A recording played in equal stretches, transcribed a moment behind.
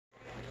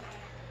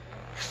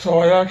So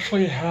I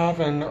actually have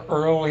an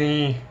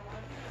early...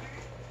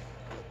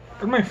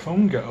 Where'd my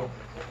phone go?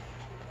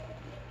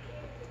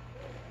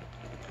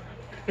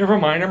 Never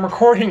mind, I'm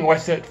recording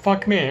with it.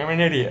 Fuck me, I'm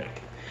an idiot.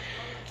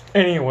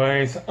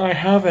 Anyways, I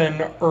have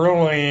an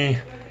early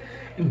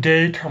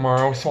day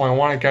tomorrow, so I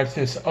want to get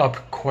this up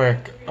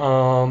quick.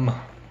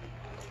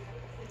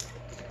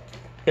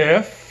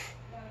 If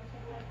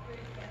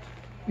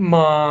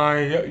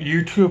my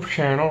YouTube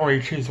channel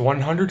reaches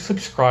 100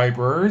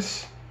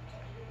 subscribers,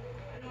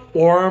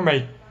 or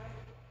my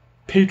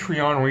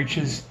Patreon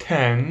reaches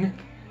 10,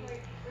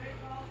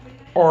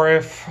 or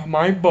if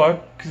my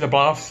book, The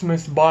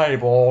Blasphemous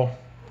Bible,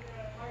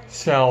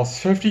 sells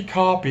 50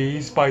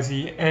 copies by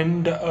the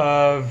end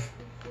of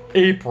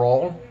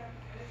April,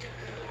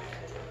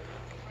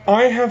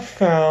 I have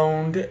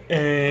found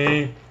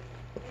a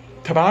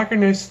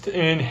tobacconist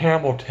in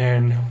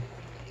Hamilton,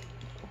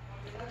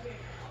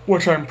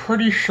 which I'm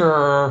pretty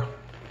sure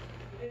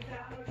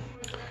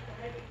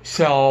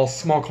sells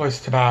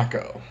smokeless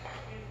tobacco.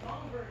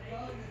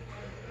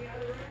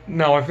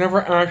 Now, I've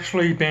never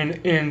actually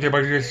been in there,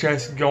 but it's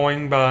just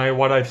going by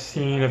what I've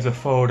seen of the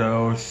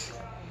photos.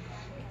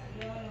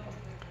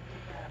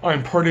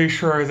 I'm pretty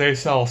sure they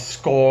sell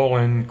Skoal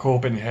in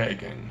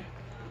Copenhagen.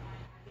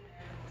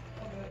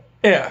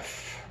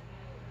 If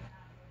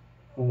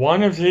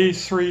one of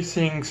these three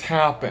things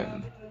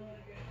happen,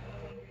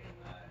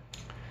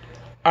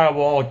 I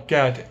will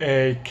get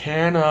a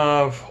can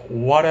of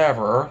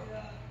whatever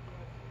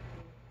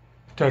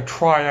to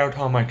try out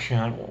on my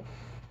channel.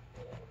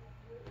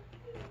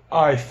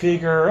 I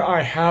figure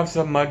I have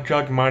the mud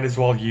jug, might as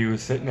well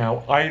use it.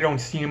 Now, I don't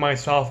see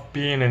myself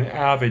being an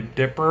avid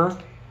dipper.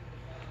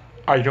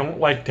 I don't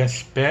like to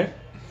spit.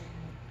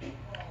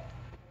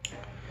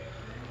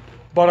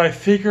 But I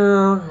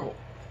figure,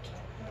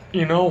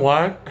 you know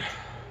what?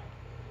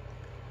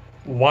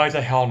 Why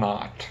the hell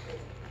not?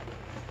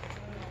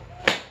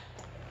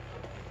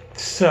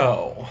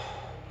 So,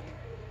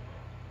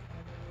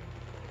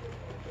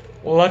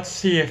 let's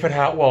see if it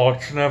well,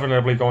 it's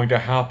inevitably going to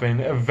happen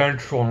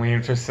eventually.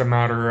 It's just a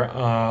matter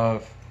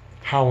of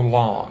how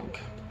long.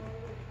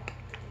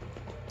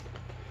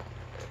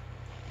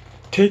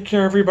 Take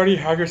care, everybody.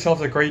 Have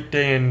yourselves a great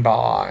day, and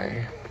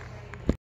bye.